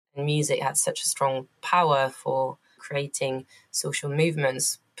And music had such a strong power for creating social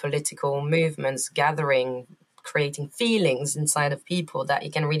movements, political movements, gathering, creating feelings inside of people, that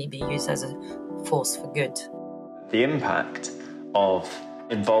it can really be used as a force for good. The impact of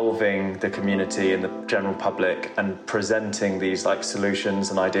involving the community and the general public and presenting these solutions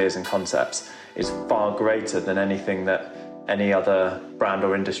and ideas and concepts is far greater than anything that any other brand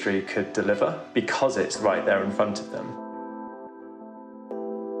or industry could deliver, because it's right there in front of them.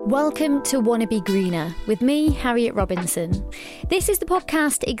 Welcome to Wanna Be Greener with me, Harriet Robinson. This is the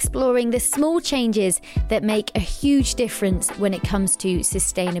podcast exploring the small changes that make a huge difference when it comes to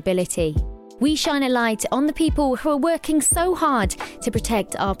sustainability. We shine a light on the people who are working so hard to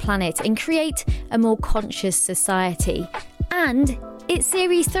protect our planet and create a more conscious society. And it's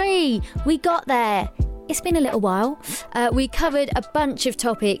Series 3. We got there. It's been a little while. We covered a bunch of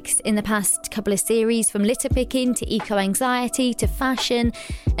topics in the past couple of series, from litter picking to eco-anxiety to fashion,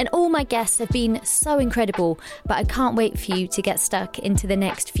 and all my guests have been so incredible, but I can't wait for you to get stuck into the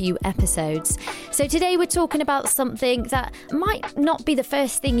next few episodes. So today we're talking about something that might not be the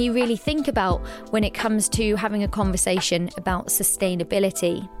first thing you really think about when it comes to having a conversation about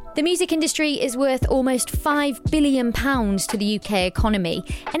sustainability. The music industry is worth almost £5 billion to the UK economy,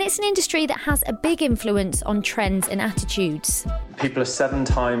 and it's an industry that has a big influence on trends and attitudes. People are 7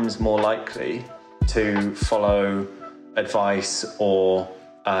 times more likely to follow advice or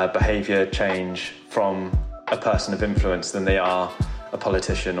behaviour change from a person of influence than they are a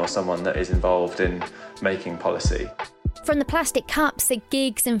politician or someone that is involved in making policy. From the plastic cups at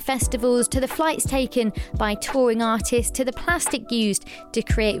gigs and festivals, to the flights taken by touring artists, to the plastic used to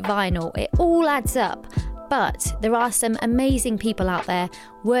create vinyl, it all adds up. But there are some amazing people out there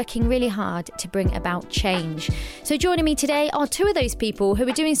working really hard to bring about change. So joining me today are 2 of those people who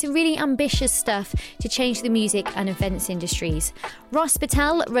are doing some really ambitious stuff to change the music and events industries. Ross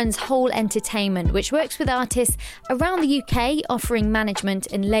Patel runs Whole Entertainment, which works with artists around the UK, offering management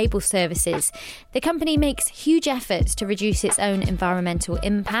and label services. The company makes huge efforts to reduce its own environmental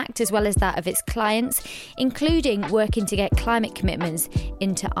impact, as well as that of its clients, including working to get climate commitments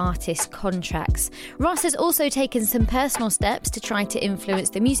into artist contracts. Ross has also taken some personal steps to try to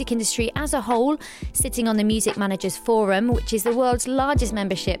influence the music industry as a whole, sitting on the Music Managers Forum, which is the world's largest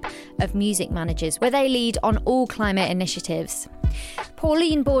membership of music managers, where they lead on all climate initiatives.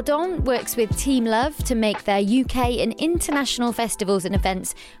 Pauline Bourdon works with Team Love to make their UK and international festivals and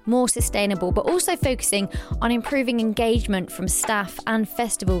events more sustainable, but also focusing on improving engagement from staff and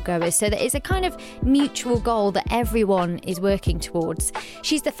festival goers, so that it's a kind of mutual goal that everyone is working towards.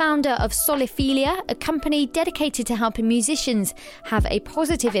 She's the founder of Soliphilia, a company dedicated to helping musicians have a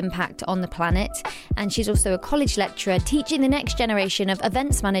positive impact on the planet, and she's also a college lecturer teaching the next generation of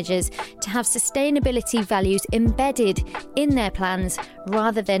events managers to have sustainability values embedded in their plans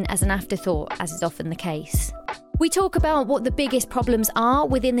rather than as an afterthought, as is often the case. We talk about what the biggest problems are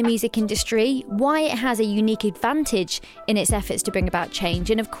within the music industry, why it has a unique advantage in its efforts to bring about change,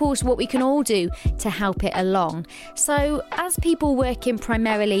 and of course what we can all do to help it along. So, as people working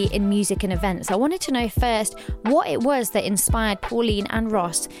primarily in music and events, I wanted to know first what it was that inspired Pauline and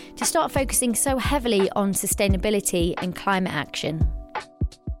Ross to start focusing so heavily on sustainability and climate action.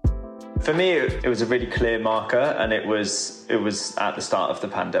 For me, it was a really clear marker, and it was at the start of the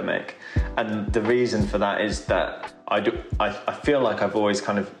pandemic. And the reason for that is that I feel like I've always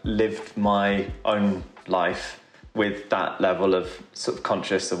kind of lived my own life with that level of sort of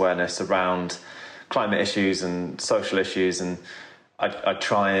conscious awareness around climate issues and social issues, and I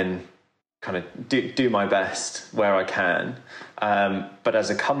try and kind of do my best where I can. But as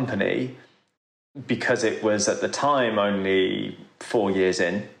a company, because it was at the time only 4 years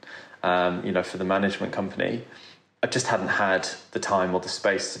in, for the management company, I just hadn't had the time or the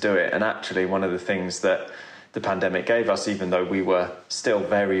space to do it. And actually, one of the things that the pandemic gave us, even though we were still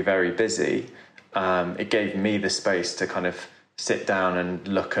very, very busy, it gave me the space to kind of sit down and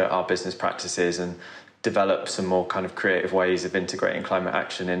look at our business practices and develop some more kind of creative ways of integrating climate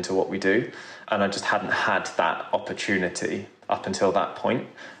action into what we do. And I just hadn't had that opportunity up until that point.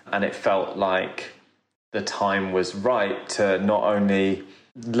 And it felt like the time was right to not only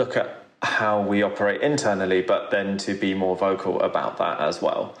look at how we operate internally, but then to be more vocal about that as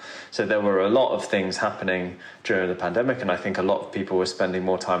well. So there were a lot of things happening during the pandemic, and I think a lot of people were spending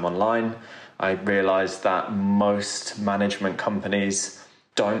more time online. I realized that most management companies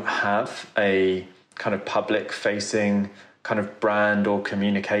don't have a kind of public-facing kind of brand or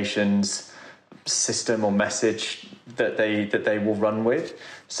communications system or message that they will run with.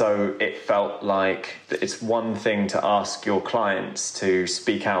 So it felt like it's one thing to ask your clients to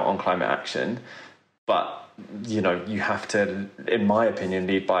speak out on climate action, but you have to, in my opinion,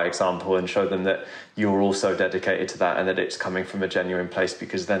 lead by example and show them that you're also dedicated to that and that it's coming from a genuine place,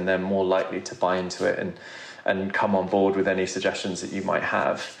 because then they're more likely to buy into it and come on board with any suggestions that you might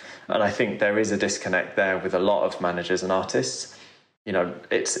have. And I think there is a disconnect there with a lot of managers and artists.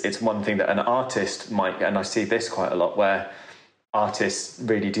 It's one thing that an artist might, and I see this quite a lot, where artists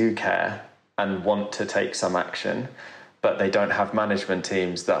really do care and want to take some action, but they don't have management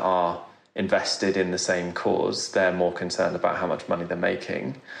teams that are invested in the same cause. They're more concerned about how much money they're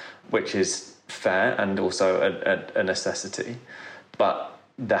making, which is fair and also a necessity. But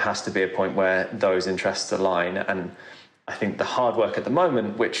there has to be a point where those interests align. And I think the hard work at the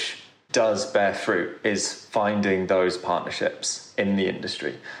moment, which does bear fruit, is finding those partnerships in the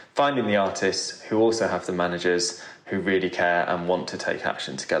industry, finding the artists who also have the managers who really care and want to take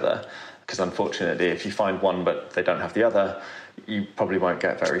action together. Because unfortunately, if you find one but they don't have the other, you probably won't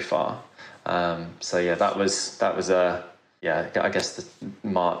get very far. So yeah, that was I guess the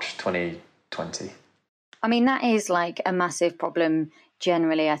March 2020. I mean, that is like a massive problem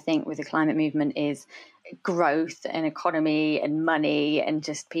generally, I think, with the climate movement, is growth and economy and money and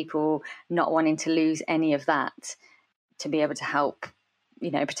just people not wanting to lose any of that to be able to help,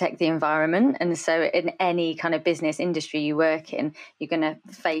 protect the environment. And so in any kind of business industry you work in, you're going to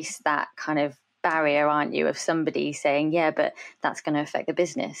face that kind of barrier, aren't you, of somebody saying, yeah, but that's going to affect the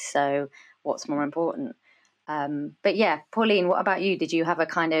business. So what's more important? But yeah, Pauline, what about you? Did you have a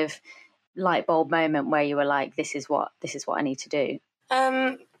kind of light bulb moment where you were like, this is what I need to do?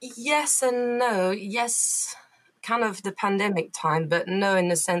 Yes and no. Yes, kind of the pandemic time, but no in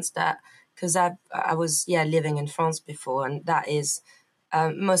the sense that, because I was living in France before, and that is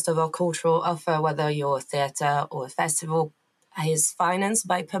most of our cultural offer, whether you're a theatre or a festival, is financed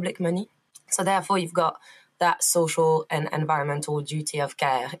by public money. So therefore you've got that social and environmental duty of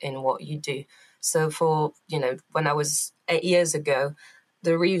care in what you do. So for, when I was 8 years ago,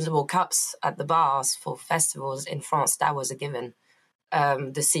 the reusable cups at the bars for festivals in France, that was a given.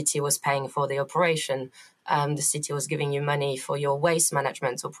 The city was paying for the operation. The city was giving you money for your waste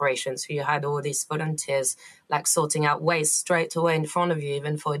management operations. So you had all these volunteers like sorting out waste straight away in front of you,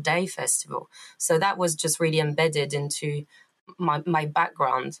 even for a day festival. So that was just really embedded into my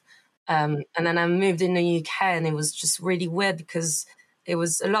background. And then I moved in the UK, and it was just really weird because it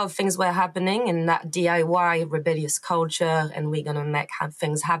was a lot of things were happening in that DIY rebellious culture, and we're going to make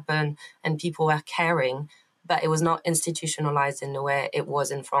things happen, and people were caring, but it was not institutionalized in the way it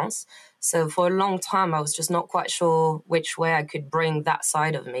was in France. So for a long time, I was just not quite sure which way I could bring that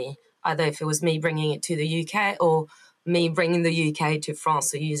side of me, either if it was me bringing it to the UK or me bringing the UK to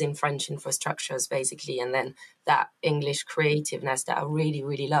France, so using French infrastructures, basically, and then that English creativeness that I really,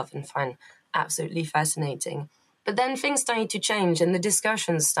 really love and find absolutely fascinating. But then things started to change and the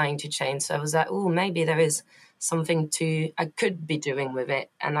discussions starting to change. So I was like, oh, maybe there is something I could be doing with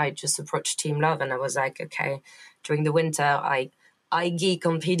it. And I just approached Team Love, and I was like, okay, during the winter, I geek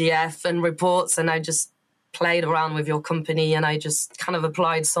on PDF and reports, and I just played around with your company, and I just kind of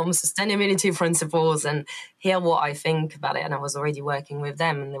applied some sustainability principles and hear what I think about it. And I was already working with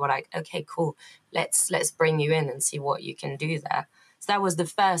them, and they were like, okay, cool, let's bring you in and see what you can do there. So that was the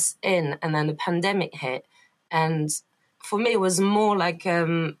first in, and then the pandemic hit. And for me, it was more like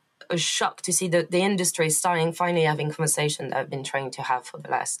a shock to see that the industry finally having conversation that I've been trying to have for the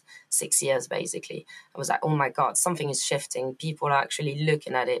last 6 years, basically. I was like, oh my God, something is shifting. People are actually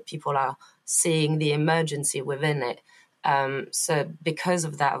looking at it. People are seeing the emergency within it. So because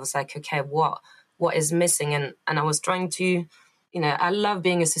of that, I was like, okay, what is missing? And I was trying to, I love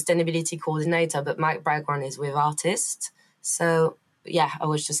being a sustainability coordinator, but my background is with artists. So yeah, I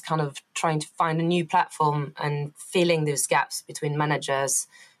was just kind of trying to find a new platform and filling those gaps between managers,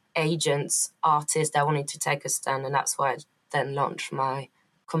 agents, artists that wanted to take a stand. And that's why I then launched my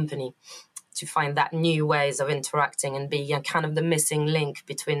company, to find that new ways of interacting and be kind of the missing link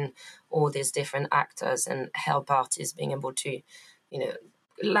between all these different actors and help artists being able to,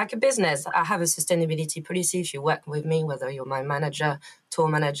 like a business. I have a sustainability policy. If you work with me, whether you're my manager, tour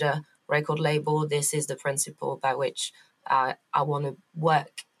manager, record label, this is the principle by which I want to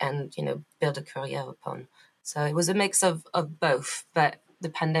work and, build a career upon. So it was a mix of both, but the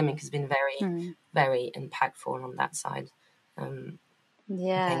pandemic has been very, very impactful on that side.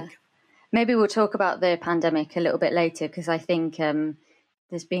 Yeah. Maybe we'll talk about the pandemic a little bit later, because I think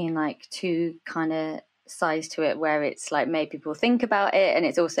there's been like two kind of sides to it, where it's like made people think about it, and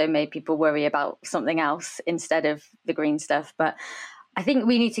it's also made people worry about something else instead of the green stuff. But I think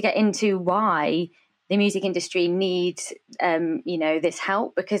we need to get into why the music industry needs, this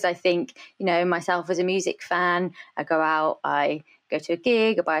help, because I think, myself as a music fan, I go out, I go to a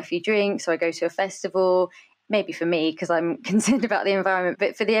gig, I buy a few drinks, or I go to a festival. maybe for me, because I'm concerned about the environment,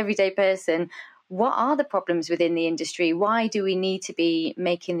 but for the everyday person, what are the problems within the industry? Why do we need to be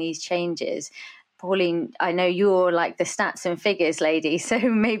making these changes? Pauline, I know you're like the stats and figures lady, so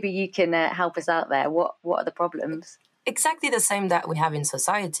maybe you can help us out there. What are the problems? Exactly the same that we have in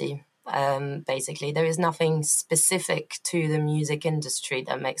society. Basically, there is nothing specific to the music industry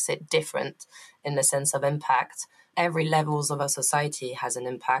that makes it different in the sense of impact. Every levels of our society has an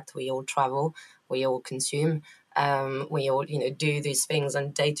impact. We all travel, we all consume, we all do these things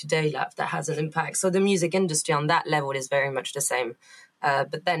on day-to-day life that has an impact. So the music industry on that level is very much the same,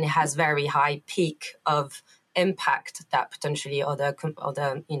 but then it has very high peak of impact that potentially other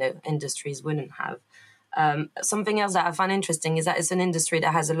industries wouldn't have. Something else that I find interesting is that it's an industry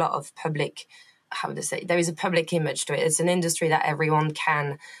that has a lot of public, there is a public image to it. It's an industry that everyone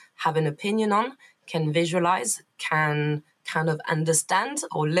can have an opinion on, can visualize, can kind of understand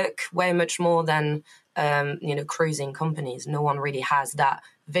or look way much more than, cruising companies. No one really has that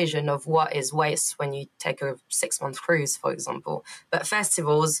vision of what is waste when you take a 6-month cruise, for example. But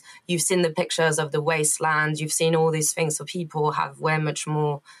festivals, you've seen the pictures of the wasteland, you've seen all these things, so people have way much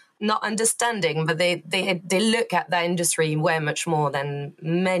more not understanding, but they look at that industry way much more than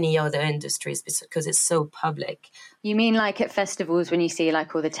many other industries because it's so public. You mean like at festivals when you see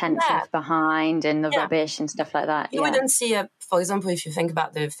like all the tents left behind and the rubbish and stuff like that? You wouldn't see for example, if you think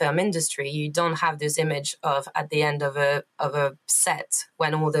about the film industry, you don't have this image of at the end of a set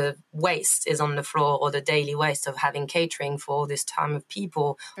when all the waste is on the floor, or the daily waste of having catering for all this time of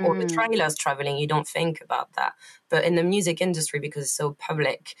people, or the trailers traveling. You don't think about that. But in the music industry, because it's so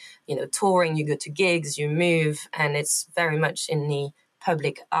public, touring, you go to gigs, you move, and it's very much in the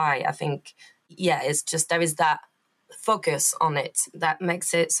public eye. I think, it's just there is that focus on it that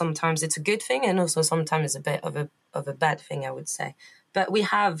makes it, sometimes it's a good thing, and also sometimes a bit of a bad thing, I would say. But we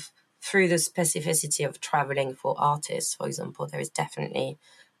have, through the specificity of traveling for artists, for example, there is definitely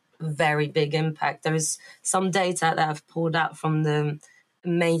very big impact. There is some data that I've pulled out from the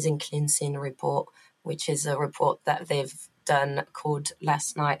amazing Clean Scene report, which is a report that they've done called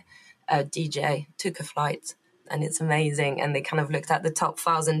Last Night a DJ Took a Flight, and it's amazing. And they kind of looked at the top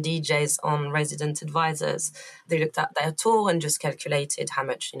 1,000 DJs on Resident Advisors. They looked at their tour and just calculated how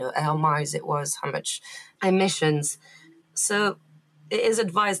much, air miles it was, how much emissions. So it is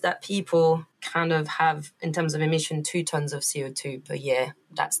advised that people kind of have, in terms of emission, 2 tons of CO2 per year.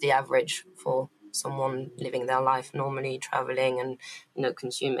 That's the average for someone living their life normally, traveling and,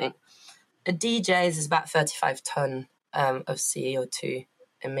 consuming. A DJ is about 35 ton of CO2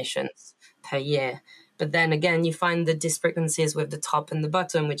 emissions per year. But then again, you find the discrepancies with the top and the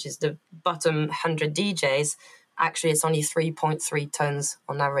bottom, which is the bottom 100 DJs. Actually, it's only 3.3 tons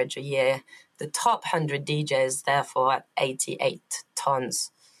on average a year. The top 100 DJs, therefore, at 88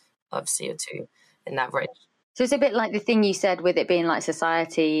 tons of CO2 in average. So it's a bit like the thing you said with it being like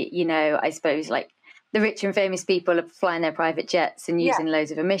society, I suppose like the rich and famous people are flying their private jets and using loads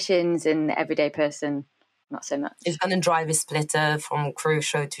of emissions, and the everyday person, not so much. It's going to drive a splitter from cruise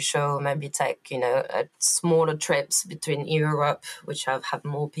show to show, maybe take, smaller trips between Europe, which have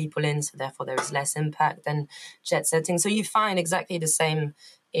more people in, so therefore there is less impact than jet setting. So you find exactly the same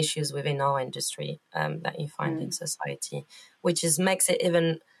issues within our industry that you find in society, which makes it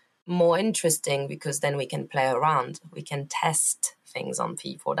even more interesting, because then we can play around, we can test things on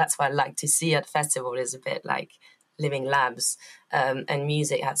people. That's what I like to see at festival, is a bit like living labs, and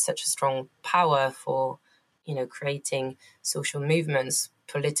music has such a strong power for creating social movements,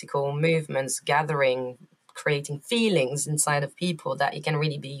 political movements, gathering, creating feelings inside of people that it can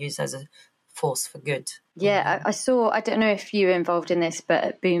really be used as a force for good. Yeah, I saw, I don't know if you were involved in this, but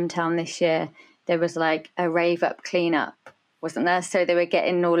at Boomtown this year, there was like a rave up cleanup, wasn't there? So they were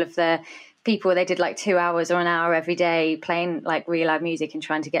getting all of the people, they did like 2 hours or an hour every day playing like really loud music and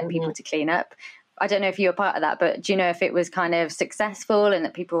trying to get people to clean up. I don't know if you were part of that, but do you know if it was kind of successful and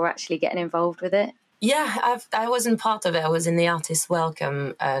that people were actually getting involved with it? Yeah, I wasn't part of it. I was in the Artist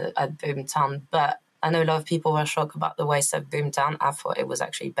Welcome at Boomtown, but I know a lot of people were shocked about the waste at Boomtown. I thought it was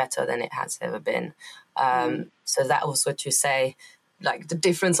actually better than it has ever been. So that also to say, like, the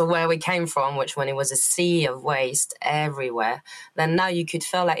difference of where we came from, which when it was a sea of waste everywhere, then now you could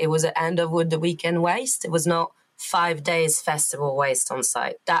feel like it was at end of the weekend waste. It was not 5 days festival waste on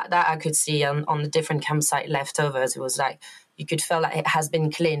site. That I could see on the different campsite leftovers. It was like, you could feel like it has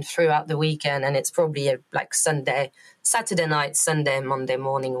been cleaned throughout the weekend, and it's probably like Saturday night, Sunday, Monday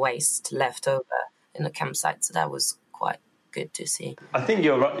morning waste left over in the campsite. So that was quite good to see. I think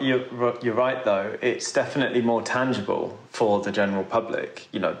you're right though. It's definitely more tangible for the general public.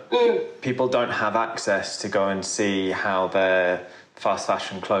 People don't have access to go and see how their fast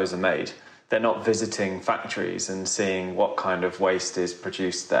fashion clothes are made. they're not visiting factories and seeing what kind of waste is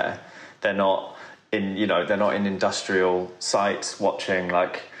produced there. They're not in industrial sites watching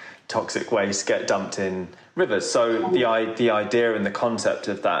like toxic waste get dumped in rivers. So the idea and the concept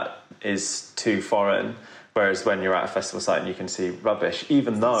of that is too foreign. Whereas when you're at a festival site and you can see rubbish,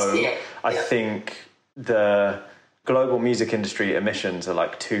 even though I think the global music industry emissions are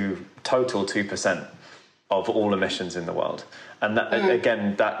like total 2% of all emissions in the world. And that,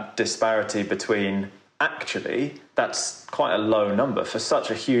 again, that disparity between, actually, that's quite a low number. For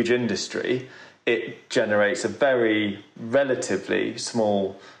such a huge industry, it generates a very relatively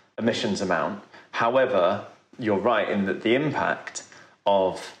small emissions amount. However, you're right in that the impact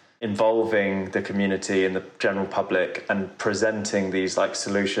of involving the community and the general public and presenting these like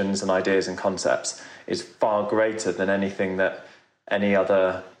solutions and ideas and concepts is far greater than anything that any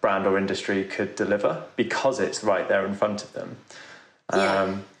other brand or industry could deliver, because it's right there in front of them.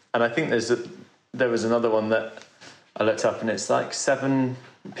 And I think there was another one that I looked up, and it's like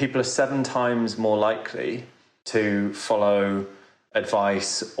people are 7 times more likely to follow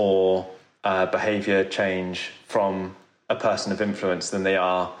advice or behaviour change from a person of influence than they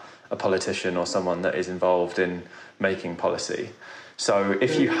are a politician or someone that is involved in making policy. So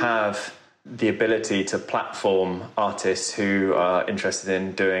if you have the ability to platform artists who are interested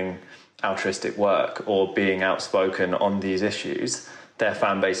in doing altruistic work or being outspoken on these issues, their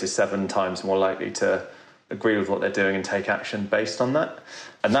fan base is 7 times more likely to agree with what they're doing and take action based on that.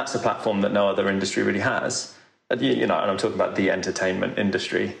 And that's a platform that no other industry really has. And I'm talking about the entertainment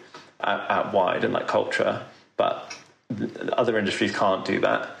industry out wide and like culture, but other industries can't do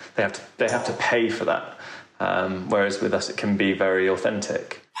that. They have to pay for that. Whereas with us, it can be very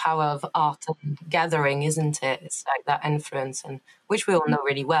authentic. Power of art and gathering, isn't it? It's like that influence, and which we all know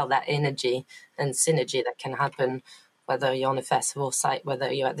really well, that energy and synergy that can happen, whether you're on a festival site,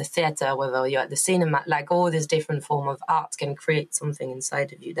 whether you're at the theatre, whether you're at the cinema, like all this different form of art can create something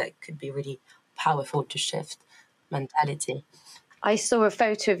inside of you that could be really powerful to shift mentality. I saw a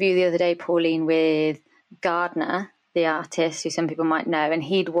photo of you the other day, Pauline, with Gardner, the artist who some people might know, and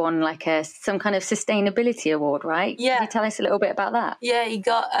he'd won like some kind of sustainability award, right? Yeah. Can you tell us a little bit about that? Yeah, he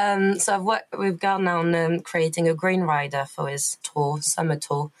got, so I've worked with Gardner on creating a green rider for his tour, summer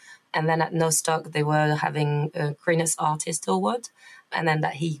tour. And then at Nostock, they were having a Greenest Artist Award. And then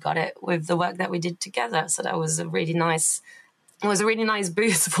that he got it with the work that we did together. So that was a really nice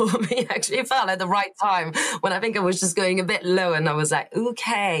boost for me, actually. It felt at the right time when I think I was just going a bit low, and I was like,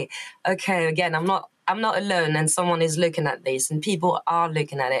 okay, again, I'm not alone, and someone is looking at this, and people are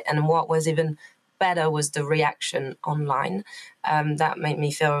looking at it. And what was even better was the reaction online. That made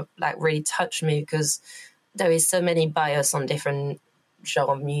me feel like really touched me, because there is so many bias on different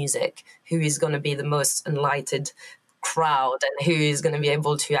genre of music. Who is going to be the most enlightened crowd, and who is going to be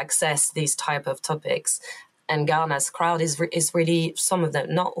able to access these type of topics? And Ghana's crowd is really, some of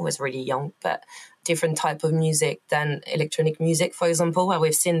them not always really young, but different type of music than electronic music, for example, where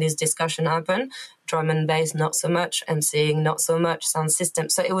we've seen this discussion happen. Drum and bass, not so much. MCing, not so much. Sound system.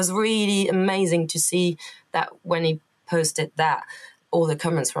 So it was really amazing to see that when he posted that, all the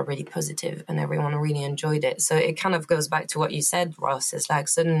comments were really positive and everyone really enjoyed it. So it kind of goes back to what you said, Ross. It's like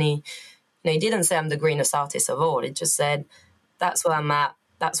suddenly, he didn't say I'm the greenest artist of all. It just said, that's where I'm at.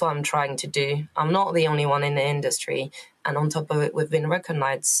 That's what I'm trying to do. I'm not the only one in the industry. And on top of it, we've been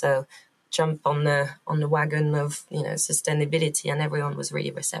recognized. So jump on the wagon of, sustainability, and everyone was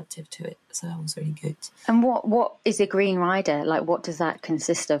really receptive to it. So that was really good. And what is a green rider? Like, what does that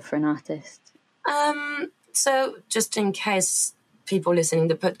consist of for an artist? So just in case people listening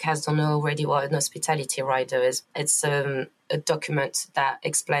to the podcast don't know already what an hospitality rider is, it's a document that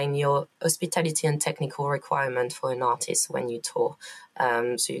explains your hospitality and technical requirement for an artist when you tour.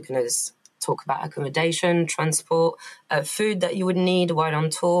 So you can talk about accommodation, transport, food that you would need while on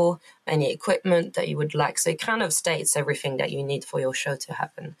tour, any equipment that you would like. So it kind of states everything that you need for your show to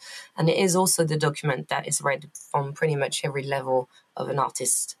happen. And it is also the document that is read from pretty much every level of an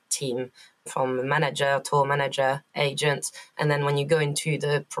artist team, from manager, tour manager, agent. And then when you go into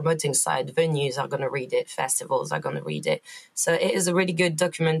the promoting side, venues are going to read it, festivals are going to read it. So it is a really good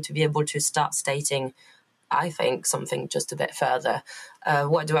document to be able to start stating, I think, something just a bit further.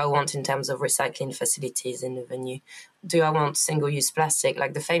 What do I want in terms of recycling facilities in the venue? Do I want single-use plastic?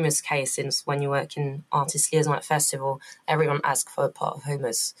 Like the famous case is when you work in artist liaison at festival, everyone asks for a pot of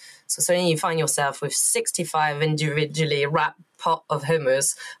hummus. So suddenly you find yourself with 65 individually wrapped pot of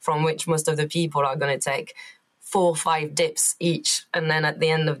hummus, from which most of the people are going to take 4 or 5 dips each. And then at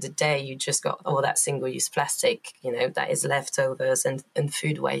the end of the day, you just got all that single-use plastic, that is leftovers and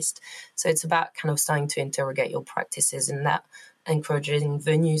food waste. So it's about kind of starting to interrogate your practices in that encouraging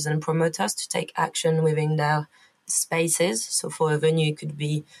venues and promoters to take action within their spaces. So for a venue, it could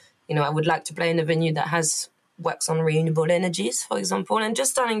be, I would like to play in a venue that works on renewable energies, for example, and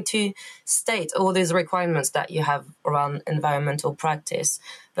just starting to state all these requirements that you have around environmental practice.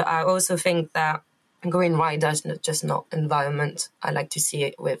 But I also think that Green Rider is just not environment. I like to see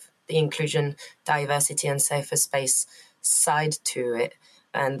it with the inclusion, diversity and safer space side to it.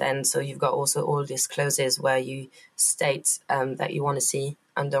 And then so you've got also all these clauses where you state that you want to see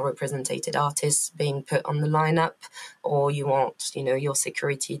underrepresented artists being put on the lineup, or you want, your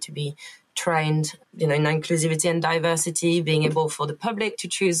security to be trained, in inclusivity and diversity, being able for the public to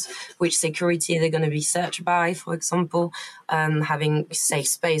choose which security they're going to be searched by, for example, having safe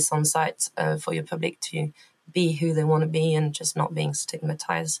space on site for your public to be who they want to be and just not being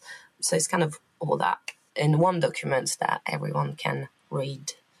stigmatized. So it's kind of all that in one document that everyone can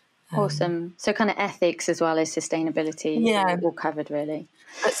read. Awesome. So kind of ethics as well as sustainability, all covered really.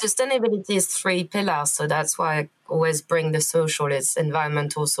 But sustainability is 3 pillars, so that's why I always bring the social. It's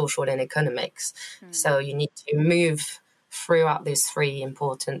environmental, social and economics. So you need to move throughout these 3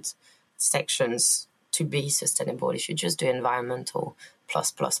 important sections to be sustainable. If you just do environmental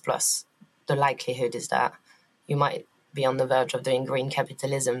plus, the likelihood is that you might be on the verge of doing green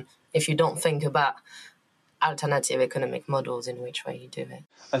capitalism if you don't think about alternative economic models in which way you do it.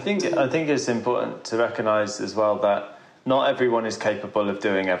 I think it's important to recognise as well that not everyone is capable of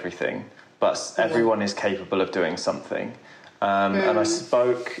doing everything, but everyone is capable of doing something. And I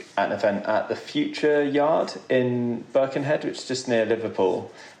spoke at an event at the Future Yard in Birkenhead, which is just near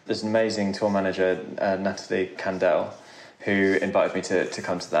Liverpool. There's an amazing tour manager, Natalie Candell, who invited me to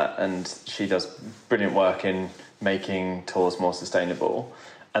come to that, and she does brilliant work in making tours more sustainable.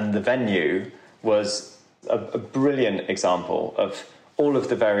 And the venue was a brilliant example of all of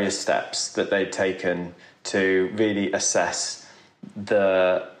the various steps that they'd taken to really assess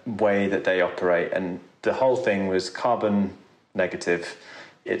the way that they operate. And the whole thing was carbon negative.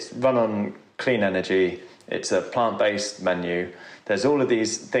 It's run on clean energy. It's a plant-based menu. There's all of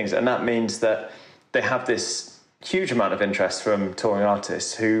these things. And that means that they have this huge amount of interest from touring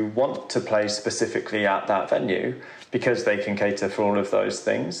artists who want to play specifically at that venue because they can cater for all of those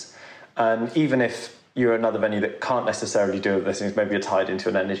things. And even if you're another venue that can't necessarily do all those things, maybe you're tied into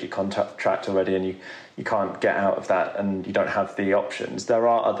an energy contract already and you can't get out of that and you don't have the options, there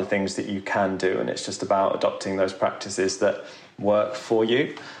are other things that you can do, and it's just about adopting those practices that work for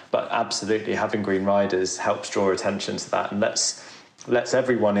you. But absolutely, having Green Riders helps draw attention to that and lets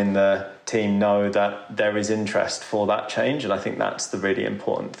everyone in the team know that there is interest for that change. And I think that's the really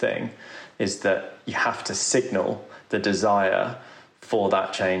important thing, is that you have to signal the desire for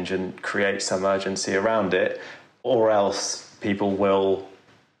that change and create some urgency around it, or else people will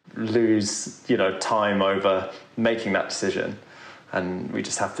lose, time over making that decision. And we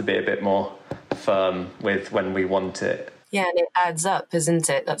just have to be a bit more firm with when we want it. Yeah, and it adds up, isn't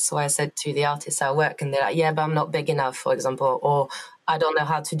it? That's why I said to the artists I work, and they're like, yeah, but I'm not big enough, for example, or I don't know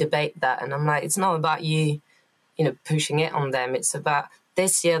how to debate that. And I'm like, it's not about you, pushing it on them. It's about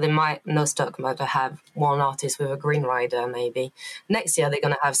this year, Nostock might have 1 artist with a Green Rider, maybe. Next year, they're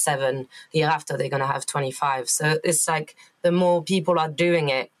going to have 7. The year after, they're going to have 25. So it's like the more people are doing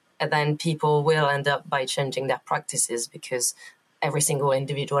it, and then people will end up by changing their practices, because every single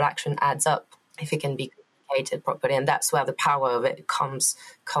individual action adds up if it can be communicated properly. And that's where the power of it comes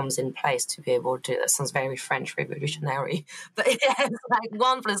in place to be able to do that. Sounds very French revolutionary, but yeah, it's like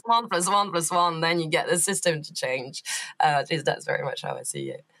 1 + 1 + 1 + 1, then you get the system to change. That's very much how I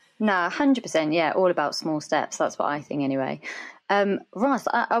see it. No, 100%. Yeah, all about small steps. That's what I think anyway. Ross,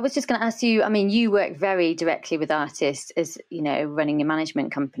 I was just going to ask you, you work very directly with artists as, running a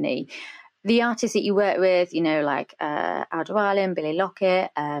management company. The artists that you work with, like Aldo Island, Billy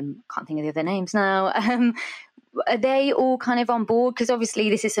Lockett, can't think of the other names now. Are they all kind of on board? Because obviously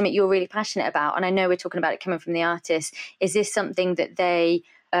this is something you're really passionate about. And I know we're talking about it coming from the artists. Is this something that they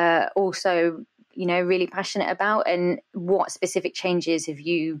also, really passionate about? And what specific changes have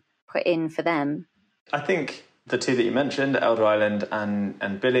you put in for them? I think the 2 that you mentioned, Elder Island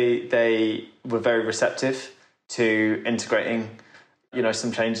and Billy, they were very receptive to integrating,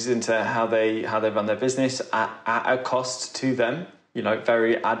 some changes into how they run their business at a cost to them,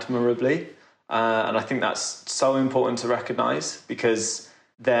 very admirably. And I think that's so important to recognise, because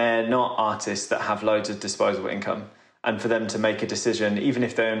they're not artists that have loads of disposable income. And for them to make a decision, even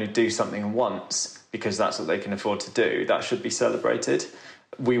if they only do something once, because that's what they can afford to do, that should be celebrated.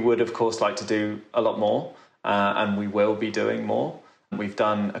 We would, of course, like to do a lot more, and we will be doing more. We've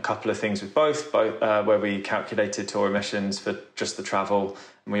done a couple of things with both where we calculated tour emissions for just the travel,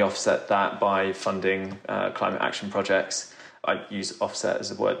 and we offset that by funding climate action projects. I use offset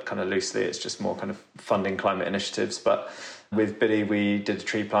as a word kind of loosely. It's just more kind of funding climate initiatives. But with Billy, we did a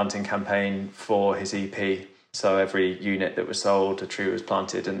tree planting campaign for his EP. So every unit that was sold, a tree was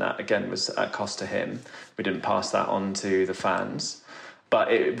planted, and that again was at cost to him. We didn't pass that on to the fans,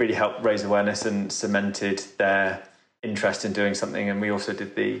 but it really helped raise awareness and cemented their interest in doing something. And we also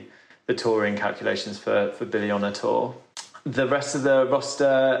did the touring calculations for Billy on a tour. The rest of the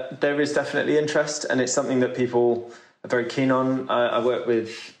roster, there is definitely interest, and it's something that people are very keen on. I work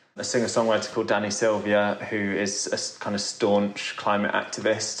with a singer-songwriter called Danny Sylvia, who is a kind of staunch climate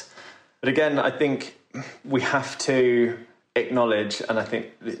activist. But again, I think we have to acknowledge, and I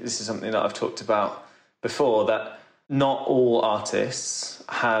think this is something that I've talked about before, that not all artists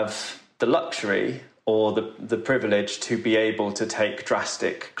have the luxury or the privilege to be able to take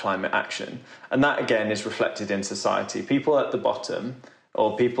drastic climate action. And that, again, is reflected in society. People at the bottom,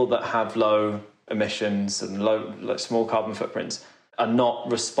 or people that have low emissions and small carbon footprints, are not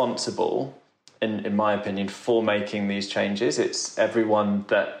responsible, in my opinion, for making these changes. It's everyone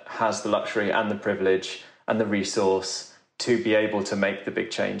that has the luxury and the privilege and the resource to be able to make the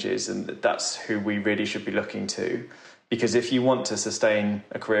big changes. And that's who we really should be looking to. Because if you want to sustain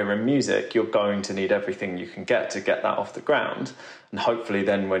a career in music, you're going to need everything you can get to get that off the ground. And hopefully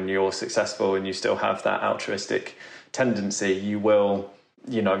then when you're successful and you still have that altruistic tendency, you will,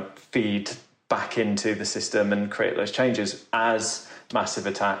 feed back into the system and create those changes, as Massive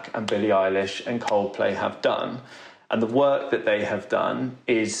Attack and Billie Eilish and Coldplay have done. And the work that they have done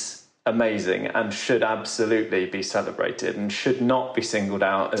is amazing and should absolutely be celebrated and should not be singled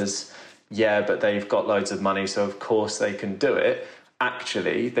out as, yeah, but they've got loads of money, so of course they can do it.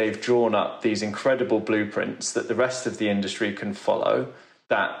 Actually, they've drawn up these incredible blueprints that the rest of the industry can follow,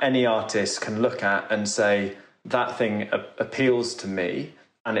 that any artist can look at and say, that thing appeals to me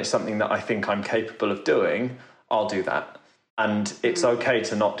and it's something that I think I'm capable of doing, I'll do that. And it's okay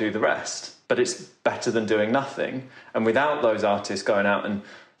to not do the rest, but it's better than doing nothing. And without those artists going out and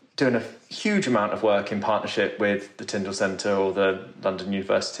doing a huge amount of work in partnership with the Tyndall Centre or the London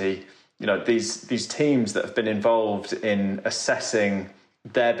University, these teams that have been involved in assessing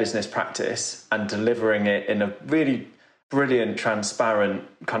their business practice and delivering it in a really brilliant, transparent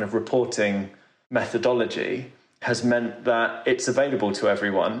kind of reporting methodology has meant that it's available to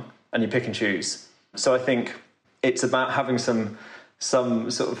everyone and you pick and choose. So I think it's about having some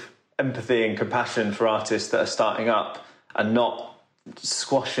sort of empathy and compassion for artists that are starting up and not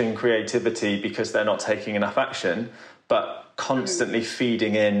squashing creativity because they're not taking enough action, but constantly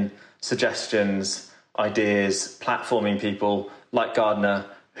feeding in suggestions, ideas, platforming people like Gardner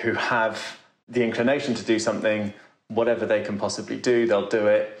who have the inclination to do something, whatever they can possibly do, they'll do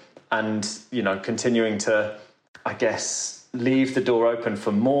it. And, continuing to, I guess, leave the door open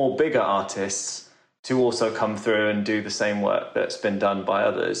for more bigger artists to also come through and do the same work that's been done by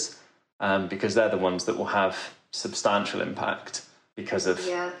others, because they're the ones that will have substantial impact because of,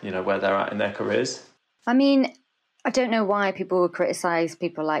 where they're at in their careers. I mean, I don't know why people would criticise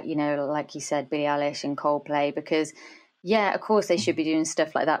people like, like you said, Billie Eilish and Coldplay, because, yeah, of course they should be doing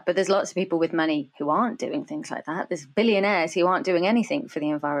stuff like that. But there's lots of people with money who aren't doing things like that. There's billionaires who aren't doing anything for the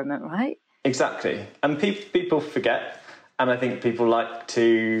environment, right? Exactly. And people forget. And I think people like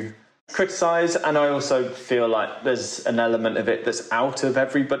to criticise. And I also feel like there's an element of it that's out of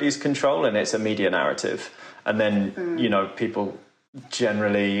everybody's control, and it's a media narrative. And then, people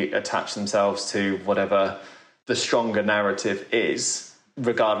generally attach themselves to whatever the stronger narrative is,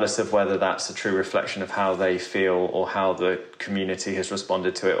 regardless of whether that's a true reflection of how they feel or how the community has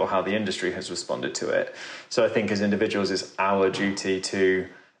responded to it or how the industry has responded to it. So I think as individuals, it's our duty to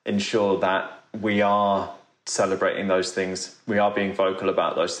ensure that we are celebrating those things, we are being vocal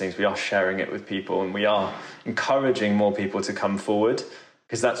about those things, we are sharing it with people, and we are encouraging more people to come forward,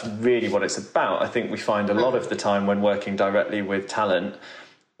 because that's really what it's about. I think we find a lot of the time when working directly with talent,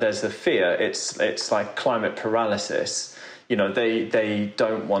 there's a fear. It's like climate paralysis. They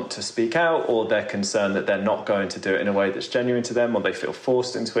don't want to speak out, or they're concerned that they're not going to do it in a way that's genuine to them, or they feel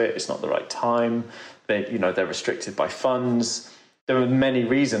forced into it. It's not the right time. They're restricted by funds. There are many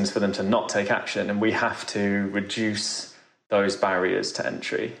reasons for them to not take action, and we have to reduce those barriers to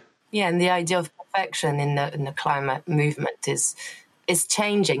entry. Yeah, and the idea of perfection in the climate movement is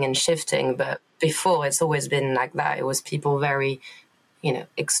changing and shifting, but before it's always been like that. It was people very,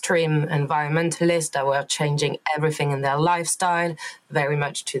 extreme environmentalists that were changing everything in their lifestyle, very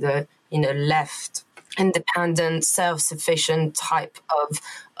much to the, left, independent, self-sufficient type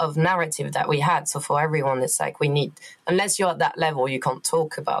of narrative that we had. So for everyone, it's like unless you're at that level, you can't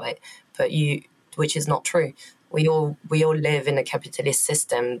talk about it, which is not true. We all live in a capitalist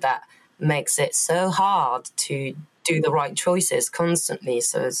system that makes it so hard to do the right choices constantly.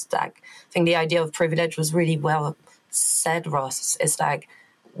 So it's like, I think the idea of privilege was really well said, Ross. It's like,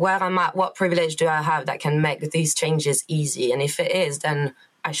 where I'm at, what privilege do I have that can make these changes easy? And if it is, then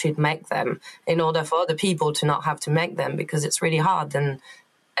I should make them in order for other people to not have to make them, because it's really hard. And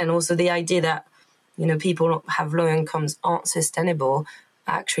also the idea that, people who have low incomes aren't sustainable.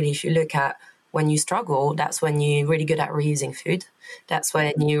 Actually, if you look at when you struggle, that's when you're really good at reusing food. That's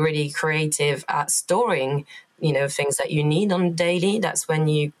when you're really creative at storing, things that you need on daily. That's when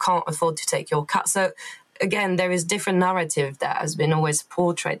you can't afford to take your cut. So again, there is different narrative that has been always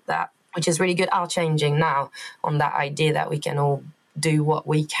portrayed that, which is really good, are changing now on that idea that we can all do what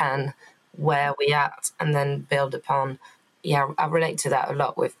we can where we at and then build upon. Yeah, I relate to that a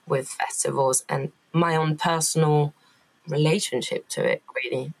lot with festivals and my own personal relationship to it,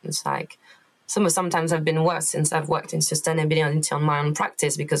 really. It's like sometimes I've been worse since I've worked in sustainability on my own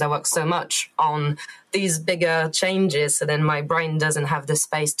practice, because I work so much on these bigger changes. So then my brain doesn't have the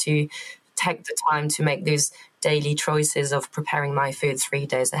space to take the time to make these daily choices of preparing my food 3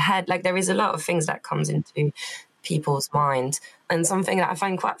 days ahead. Like, there is a lot of things that comes into people's mind. And something that I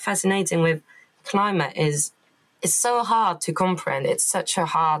find quite fascinating with climate is it's so hard to comprehend. It's such a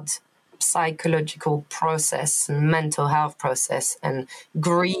hard psychological process and mental health process and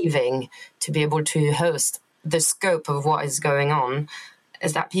grieving to be able to host the scope of what is going on,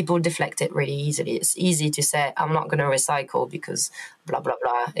 is that people deflect it really easily. It's easy to say, I'm not going to recycle because blah, blah,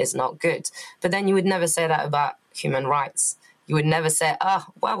 blah is not good. But then you would never say that about human rights. You would never say,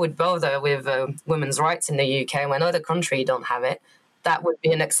 why would bother with women's rights in the UK when other countries don't have it? That would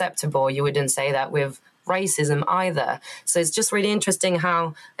be unacceptable. You wouldn't say that with racism either. So it's just really interesting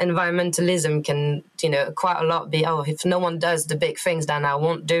how environmentalism can, quite a lot be, if no one does the big things, then I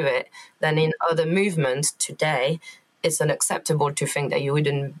won't do it. Then in other movements today, it's unacceptable to think that you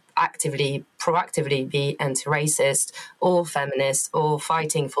wouldn't proactively be anti-racist or feminist or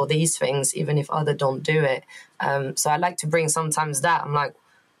fighting for these things, even if others don't do it. So I like to bring sometimes that. I'm like,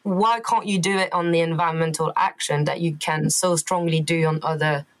 why can't you do it on the environmental action that you can so strongly do on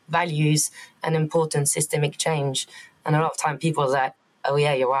other values and important systemic change? And a lot of time people are like, oh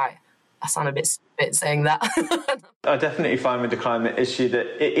yeah, you're right. I sound a bit stupid saying that. I definitely find with the climate issue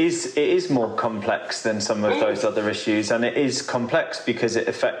that it is more complex than some of those other issues, and it is complex because it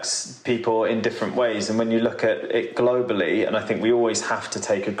affects people in different ways. And when you look at it globally, and I think we always have to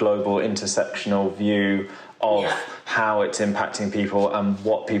take a global intersectional view of how it's impacting people and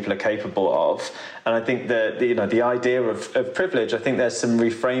what people are capable of. And I think the idea of privilege, I think there's some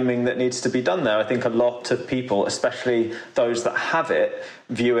reframing that needs to be done there. I think a lot of people, especially those that have it,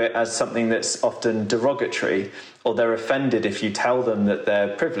 view it as something that's often derogatory, or they're offended if you tell them that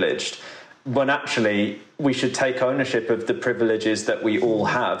they're privileged, when actually we should take ownership of the privileges that we all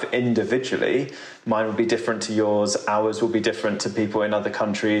have individually. Mine will be different to yours, ours will be different to people in other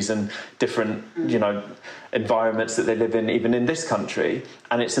countries and different, environments that they live in, even in this country.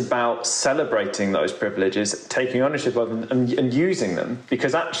 And it's about celebrating those privileges, taking ownership of them and using them,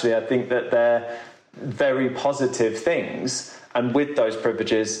 because actually I think that they're very positive things. And with those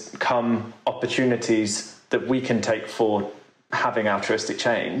privileges come opportunities that we can take for having altruistic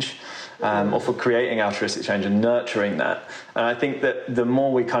change. Or for creating altruistic change and nurturing that. And I think that the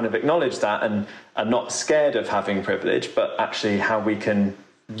more we kind of acknowledge that and are not scared of having privilege, but actually how we can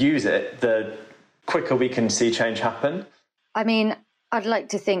use it, the quicker we can see change happen. I mean, I'd like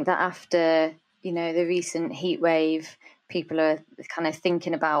to think that after, the recent heat wave, people are kind of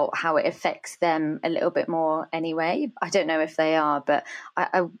thinking about how it affects them a little bit more anyway. I don't know if they are, but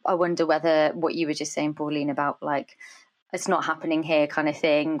I wonder whether what you were just saying, Pauline, about like, it's not happening here kind of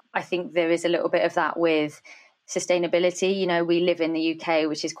thing. I think there is a little bit of that with sustainability. We live in the UK,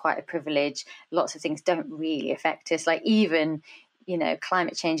 which is quite a privilege. Lots of things don't really affect us. Like even,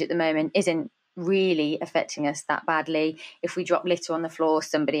 climate change at the moment isn't really affecting us that badly. If we drop litter on the floor,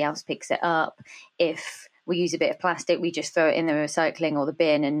 somebody else picks it up. If we use a bit of plastic, we just throw it in the recycling or the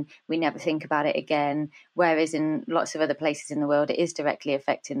bin and we never think about it again. Whereas in lots of other places in the world, it is directly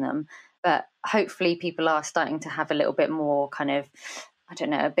affecting them. But hopefully people are starting to have a little bit more kind of,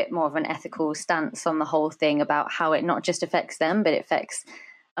 a bit more of an ethical stance on the whole thing about how it not just affects them, but it affects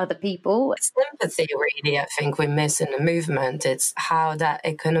other people. It's empathy, really, I think we miss in the movement. It's how that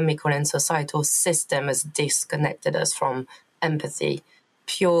economical and societal system has disconnected us from empathy,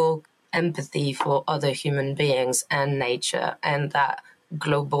 pure empathy for other human beings and nature and that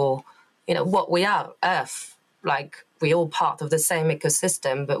global, what we are, Earth, like we're all part of the same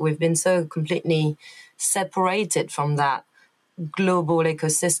ecosystem, but we've been so completely separated from that global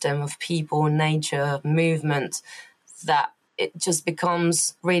ecosystem of people, nature, movement, that it just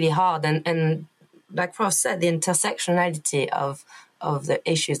becomes really hard. And like Prof said, the intersectionality of the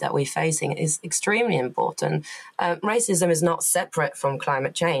issues that we're facing is extremely important. Racism is not separate from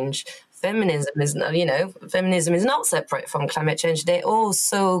climate change. Feminism is not separate from climate change. They're all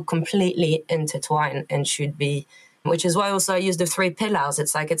so completely intertwined and should be, which is why also I use the 3 pillars.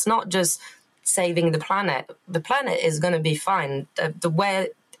 It's like, it's not just saving the planet. The planet is going to be fine. The way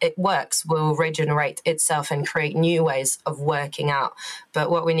it works will regenerate itself and create new ways of working out.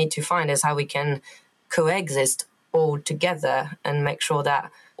 But what we need to find is how we can coexist all together and make sure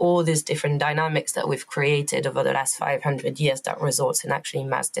that all these different dynamics that we've created over the last 500 years that results in actually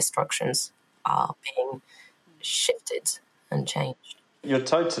mass destructions are being shifted and changed. You're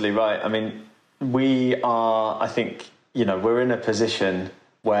totally right. I mean, we are, I think, we're in a position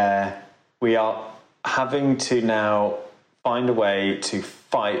where we are having to now find a way to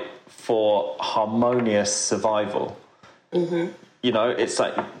fight for harmonious survival. Mm-hmm. It's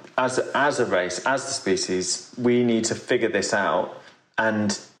like, as a race, as the species, we need to figure this out.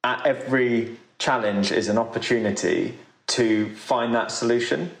 And at every challenge is an opportunity to find that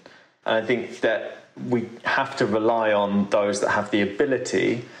solution. And I think that we have to rely on those that have the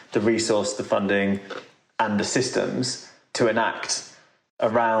ability, the resource, the funding, and the systems to enact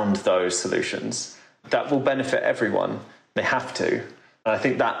around those solutions that will benefit everyone. They have to. And I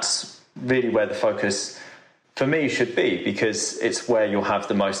think that's really where the focus for me should be, because it's where you'll have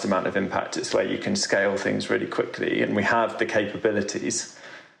the most amount of impact. It's where you can scale things really quickly, and we have the capabilities.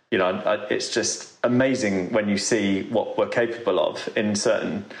 It's just amazing when you see what we're capable of in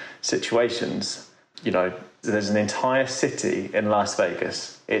certain situations. There's an entire city in Las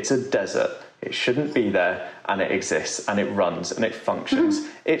Vegas. It's a desert. It shouldn't be there, and it exists, and it runs, and it functions.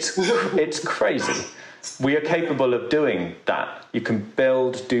 It's crazy. We are capable of doing that. You can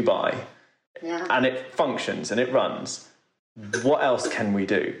build Dubai, and it functions, and it runs. What else can we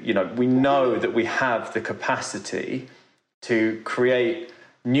do? We know that we have the capacity to create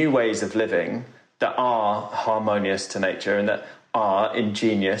new ways of living that are harmonious to nature and that are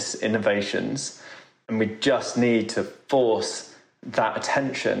ingenious innovations. And we just need to force that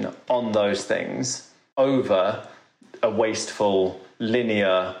attention on those things over a wasteful,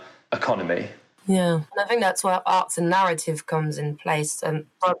 linear economy. Yeah, and I think that's where arts and narrative comes in place.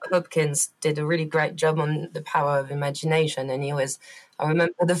 Rob Hopkins did a really great job on the power of imagination, and I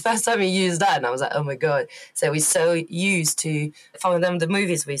remember the first time he used that, and I was like, oh my God. So we're so used to, for them, the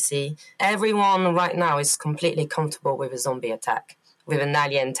movies we see, everyone right now is completely comfortable with a zombie attack, with an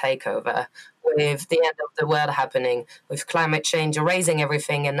alien takeover, with the end of the world happening, with climate change erasing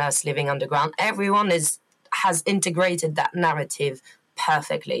everything and us living underground. Everyone has integrated that narrative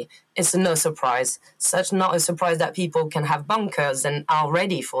perfectly. It's no surprise. Such not a surprise that people can have bunkers and are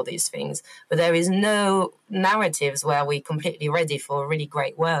ready for these things. But there is no narratives where we're completely ready for a really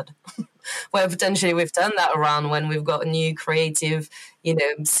great world. Where potentially we've turned that around when we've got new creative,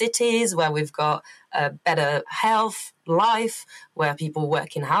 cities, where we've got better health, life, where people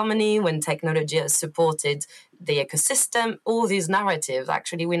work in harmony, when technology has supported the ecosystem. All these narratives,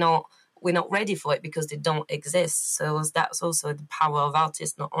 actually, we're not ready for it because they don't exist. So that's also the power of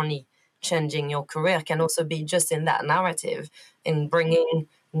artists, not only changing your career, can also be just in that narrative, in bringing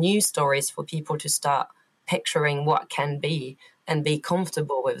new stories for people to start picturing what can be and be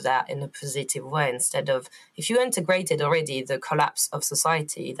comfortable with that in a positive way, instead of, if you integrated already the collapse of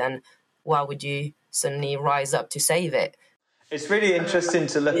society, then why would you suddenly rise up to save it? It's really interesting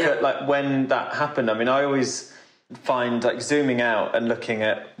to look at when that happened. I mean, I always find zooming out and looking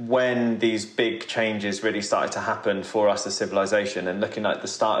at when these big changes really started to happen for us as civilization, and looking at the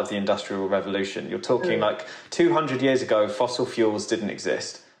start of the Industrial Revolution. You're talking 200 years ago, fossil fuels didn't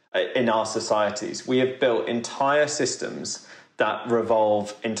exist in our societies. We have built entire systems that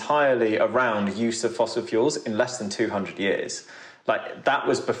revolve entirely around use of fossil fuels in less than 200 years. That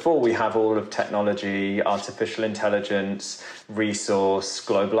was before we have all of technology, artificial intelligence, resource,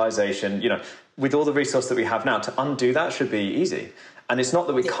 globalization. With all the resource that we have now, to undo that should be easy. And it's not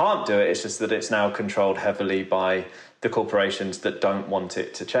that we can't do it, it's just that it's now controlled heavily by the corporations that don't want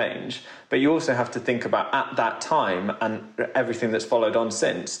it to change. But you also have to think about, at that time and everything that's followed on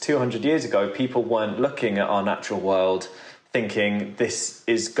since, 200 years ago, people weren't looking at our natural world thinking this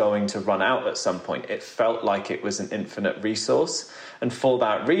is going to run out at some point. It felt like it was an infinite resource. And for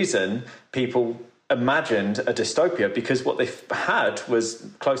that reason, people imagined a dystopia, because what they had was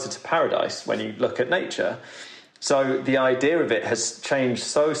closer to paradise when you look at nature. So the idea of it has changed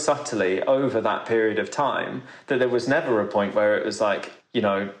so subtly over that period of time that there was never a point where it was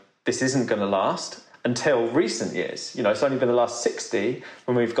this isn't going to last, until recent years. It's only been the last 60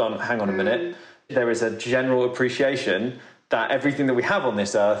 when we've gone, hang on a minute, there is a general appreciation that everything that we have on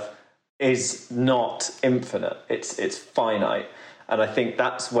this earth is not infinite. It's finite. And I think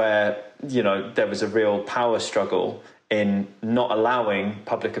that's where, there was a real power struggle in not allowing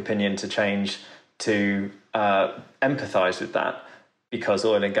public opinion to change to empathise with that, because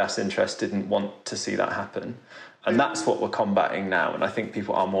oil and gas interests didn't want to see that happen. And that's what we're combating now. And I think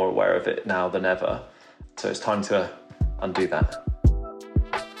people are more aware of it now than ever. So it's time to undo that.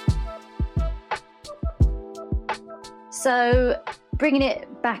 So bringing it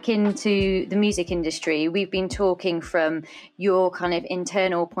back into the music industry, we've been talking from your kind of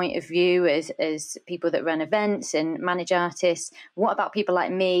internal point of view as people that run events and manage artists. What about people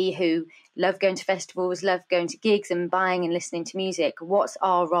like me who love going to festivals, love going to gigs and buying and listening to music? What's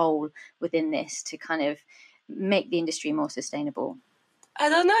our role within this to kind of make the industry more sustainable? I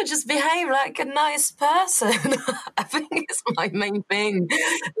don't know, just behave like a nice person. I think it's my main thing.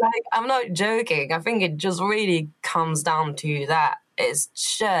 Like, I'm not joking. I think it just really comes down to that. It's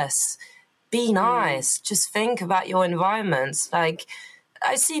just be nice. Just think about your environment. Like,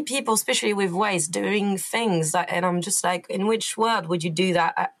 I see people, especially with waste, doing things that, and I'm just like, in which world would you do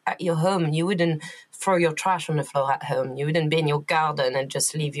that at your home? You wouldn't throw your trash on the floor at home. You wouldn't be in your garden and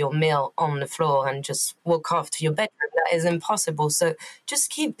just leave your meal on the floor and just walk off to your bedroom. That is impossible. So just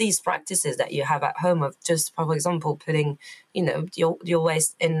keep these practices that you have at home of just, for example, putting, your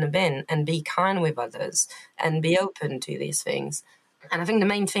waste in the bin, and be kind with others and be open to these things. And I think the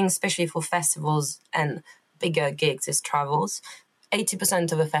main thing, especially for festivals and bigger gigs, is travels.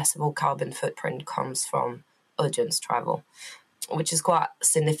 80% of a festival carbon footprint comes from audience travel, which is quite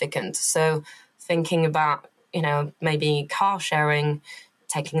significant. So thinking about, maybe car sharing,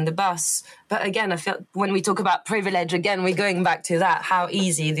 taking the bus. But again, I feel when we talk about privilege, again, we're going back to that, how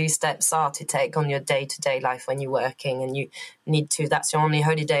easy these steps are to take on your day-to-day life when you're working and you need to, that's your only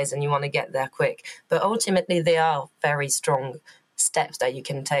holidays and you want to get there quick. But ultimately, they are very strong steps that you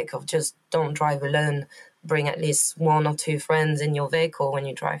can take of just don't drive alone. Bring at least one or two friends in your vehicle when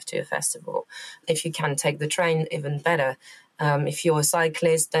you drive to a festival. If you can take the train, even better. If you're a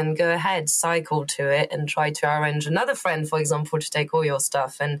cyclist, then go ahead, cycle to it and try to arrange another friend, for example, to take all your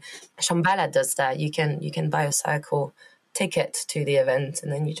stuff. And Shambhala does that. You can buy a cycle ticket to the event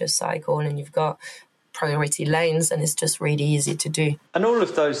and then you just cycle and you've got priority lanes and it's just really easy to do. And all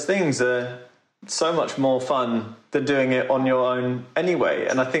of those things are so much more fun than doing it on your own anyway.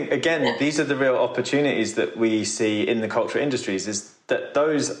 And I think, again, these are the real opportunities that we see in the cultural industries, is that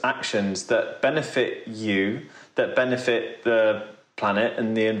those actions that benefit you, that benefit the planet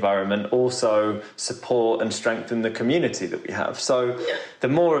and the environment, also support and strengthen the community that we have. So the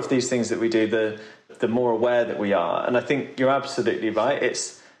more of these things that we do, the more aware that we are. And I think you're absolutely right.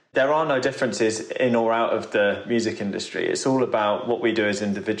 There are no differences in or out of the music industry. It's all about what we do as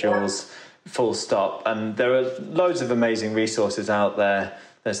individuals, full stop. And there are loads of amazing resources out there.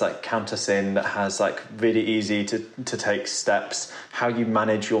 There's like Count Us In that has like really easy to take steps, how you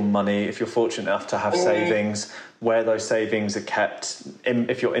manage your money if you're fortunate enough to have savings, where those savings are kept,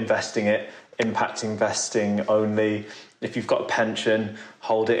 if you're investing it, impact investing only. If you've got a pension,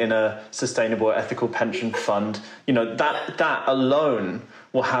 hold it in a sustainable, ethical pension fund. That alone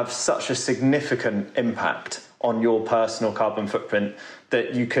will have such a significant impact on your personal carbon footprint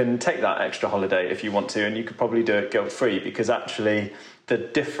that you can take that extra holiday if you want to, and you could probably do it guilt-free, because actually the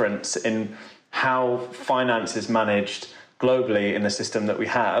difference in how finance is managed globally in the system that we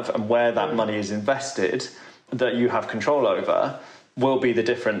have and where that money is invested that you have control over will be the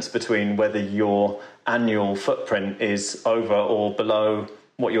difference between whether your annual footprint is over or below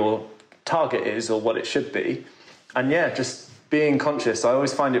what your target is or what it should be. And just being conscious. I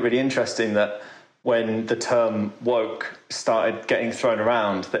always find it really interesting that when the term woke started getting thrown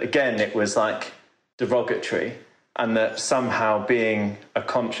around, that again, it was like derogatory, and that somehow being a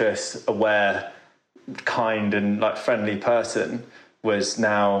conscious, aware, kind and like friendly person was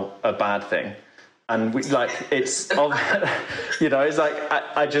now a bad thing. And it's it's like,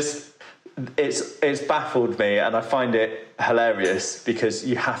 it's baffled me, and I find it hilarious because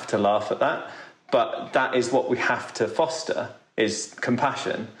you have to laugh at that. But that is what we have to foster, is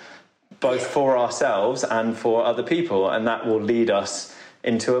compassion, both for ourselves and for other people. And that will lead us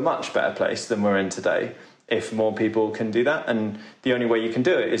into a much better place than we're in today if more people can do that. And the only way you can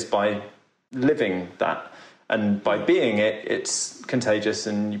do it is by living that. And by being it, it's contagious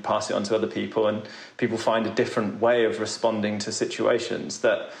and you pass it on to other people, and people find a different way of responding to situations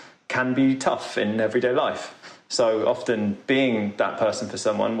that can be tough in everyday life. So often being that person for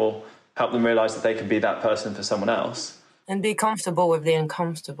someone will help them realise that they can be that person for someone else. And be comfortable with the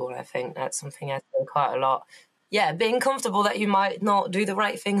uncomfortable. I think that's something I say quite a lot. Yeah, being comfortable that you might not do the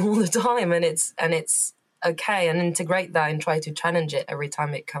right thing all the time, and it's okay, and integrate that and try to challenge it every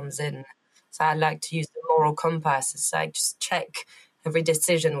time it comes in. So I like to use the moral compass. It's like just check every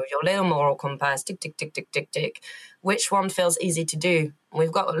decision with your little moral compass, tick, tick, tick, tick, tick, tick. Which one feels easy to do?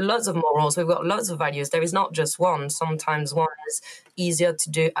 We've got lots of morals, we've got lots of values. There is not just one. Sometimes one is easier to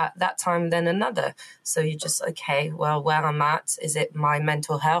do at that time than another. So you just, okay, well, where I'm at, is it my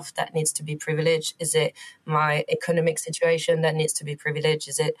mental health that needs to be privileged? Is it my economic situation that needs to be privileged?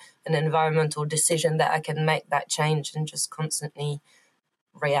 Is it an environmental decision that I can make that change, and just constantly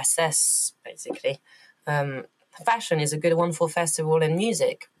reassess, basically. Fashion is a good one for festival and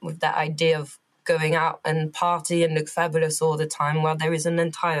music, with that idea of going out and party and look fabulous all the time, while there is an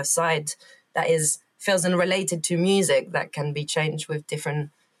entire side that feels unrelated to music that can be changed with different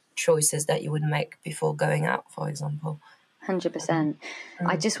choices that you would make before going out, for example. 100%.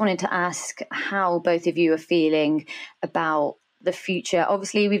 I just wanted to ask how both of you are feeling about the future.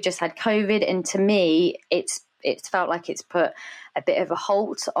 Obviously, we've just had COVID, and to me, it's felt like it's put a bit of a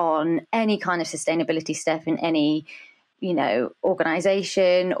halt on any kind of sustainability stuff in any,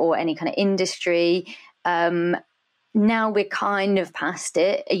 organization or any kind of industry. Now we're kind of past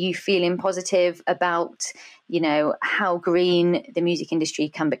it. Are you feeling positive about, how green the music industry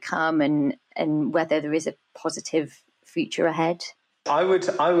can become, and whether there is a positive future ahead? I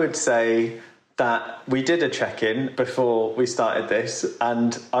would say that we did a check-in before we started this,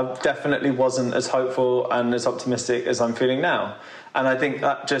 and I definitely wasn't as hopeful and as optimistic as I'm feeling now. And I think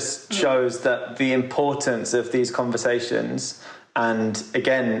that just shows that the importance of these conversations, and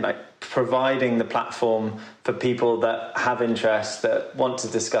again, like providing the platform for people that have interest, that want to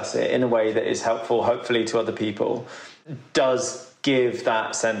discuss it in a way that is helpful, hopefully, to other people, does give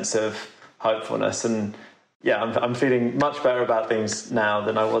that sense of hopefulness. And yeah, I'm feeling much better about things now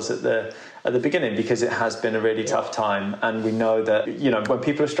than I was at the beginning, because it has been a really tough time. And we know that, when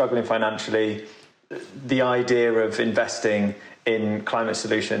people are struggling financially, the idea of investing in climate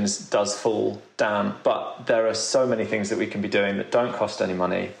solutions does fall down. But there are so many things that we can be doing that don't cost any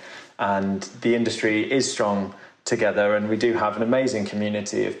money. And the industry is strong together. And we do have an amazing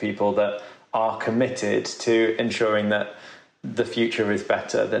community of people that are committed to ensuring that the future is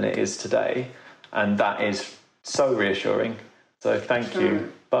better than it is today. And that is so reassuring. So thank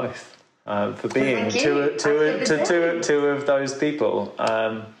you both for being two of those people.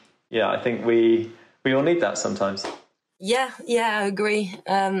 I think we all need that sometimes. Yeah, I agree.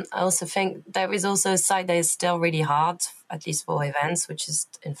 I also think there is also a side that is still really hard, at least for events, which is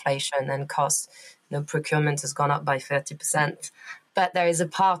inflation and cost. Procurement has gone up by 30%. But there is a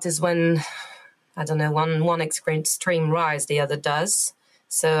part is when, I don't know, one extreme rise, the other does.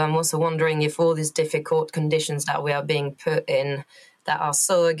 So I'm also wondering if all these difficult conditions that we are being put in, that are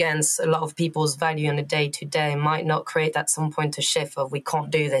so against a lot of people's value on a day-to-day, might not create at some point a shift of, we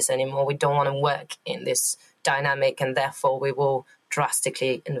can't do this anymore, we don't want to work in this dynamic, and therefore we will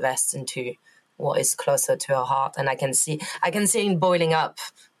drastically invest into what is closer to our heart. And I can see it boiling up,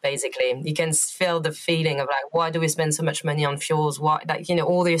 basically. You can feel the feeling of like, why do we spend so much money on fuels? Why,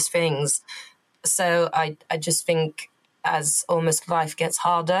 all these things. So I just think as almost life gets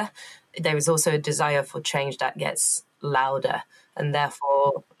harder, there is also a desire for change that gets louder. And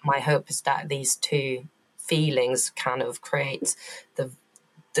therefore, my hope is that these two feelings kind of create the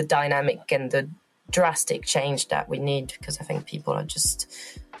dynamic and the drastic change that we need, because I think people are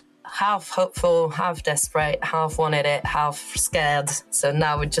just half hopeful, half desperate, half wanted it, half scared. So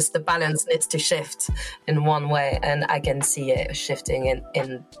now the balance needs to shift in one way, and I can see it shifting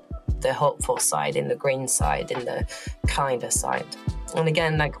in the hopeful side, in the green side, in the kinder side. And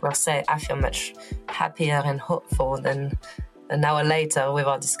again, like Ross said, I feel much happier and hopeful than an hour later with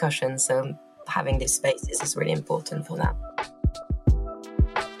our discussion. So having these spaces is really important for that.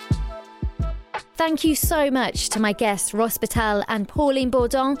 Thank you so much to my guests, Ross Patel and Pauline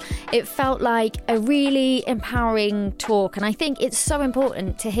Bourdon. It felt like a really empowering talk, and I think it's so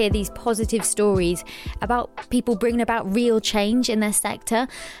important to hear these positive stories about people bringing about real change in their sector.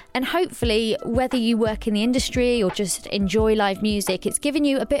 And hopefully, whether you work in the industry or just enjoy live music, it's given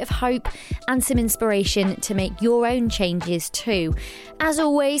you a bit of hope and some inspiration to make your own changes too. As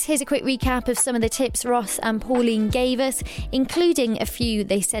always, here's a quick recap of some of the tips Ross and Pauline gave us, including a few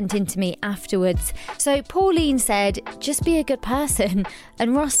they sent in to me afterwards. So Pauline said, just be a good person.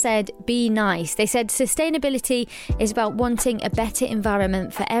 And Ross said, be nice. They said sustainability is about wanting a better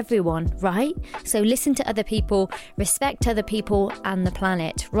environment for everyone, right? So listen to other people, respect other people and the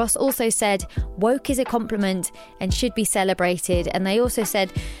planet. Ross also said, woke is a compliment and should be celebrated. And they also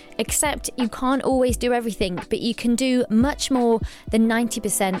said, accept you can't always do everything, but you can do much more than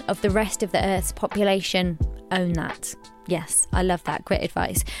 90% of the rest of the Earth's population. Own that. Yes, I love that. Great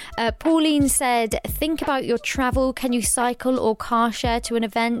advice. Pauline said, think about your travel. Can you cycle or car share to an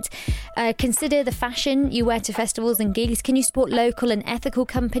event? Consider the fashion you wear to festivals and gigs. Can you support local and ethical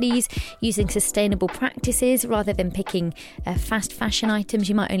companies using sustainable practices rather than picking fast fashion items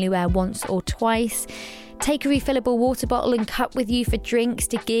you might only wear once or twice? Take a refillable water bottle and cup with you for drinks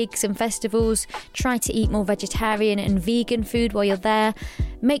to gigs and festivals. Try to eat more vegetarian and vegan food while you're there.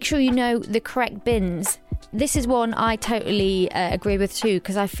 Make sure you know the correct bins. This is one I totally agree with too,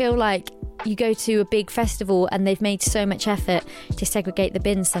 because I feel like you go to a big festival and they've made so much effort to segregate the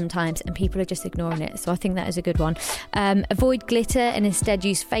bins sometimes and people are just ignoring it. So I think that is a good one. Avoid glitter and instead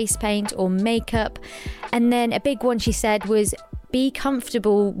use face paint or makeup. And then a big one she said was, be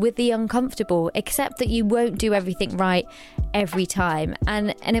comfortable with the uncomfortable. Accept that you won't do everything right every time.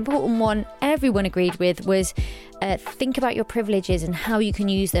 And an important one everyone agreed with was think about your privileges and how you can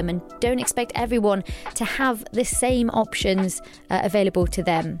use them, and don't expect everyone to have the same options available to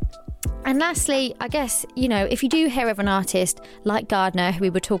them. And lastly, I guess, if you do hear of an artist like Gardner, who we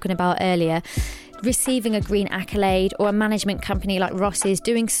were talking about earlier, receiving a green accolade, or a management company like Ross's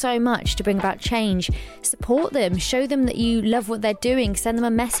doing so much to bring about change, support them, show them that you love what they're doing, send them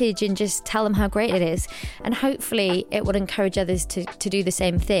a message and just tell them how great it is. And hopefully it will encourage others to do the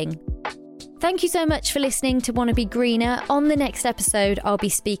same thing. Thank you so much for listening to Wanna Be Greener. On the next episode, I'll be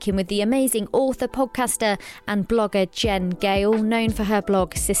speaking with the amazing author, podcaster and blogger Jen Gale, known for her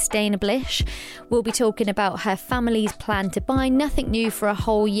blog Sustainablish. We'll be talking about her family's plan to buy nothing new for a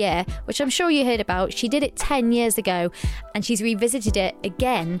whole year, which I'm sure you heard about. She did it 10 years ago and she's revisited it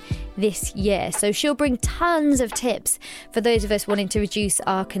again this year. So she'll bring tons of tips for those of us wanting to reduce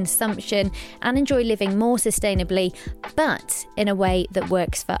our consumption and enjoy living more sustainably, but in a way that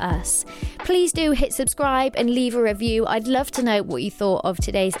works for us. Please do hit subscribe and leave a review. I'd love to know what you thought of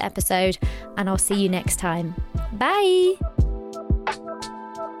today's episode, and I'll see you next time. Bye!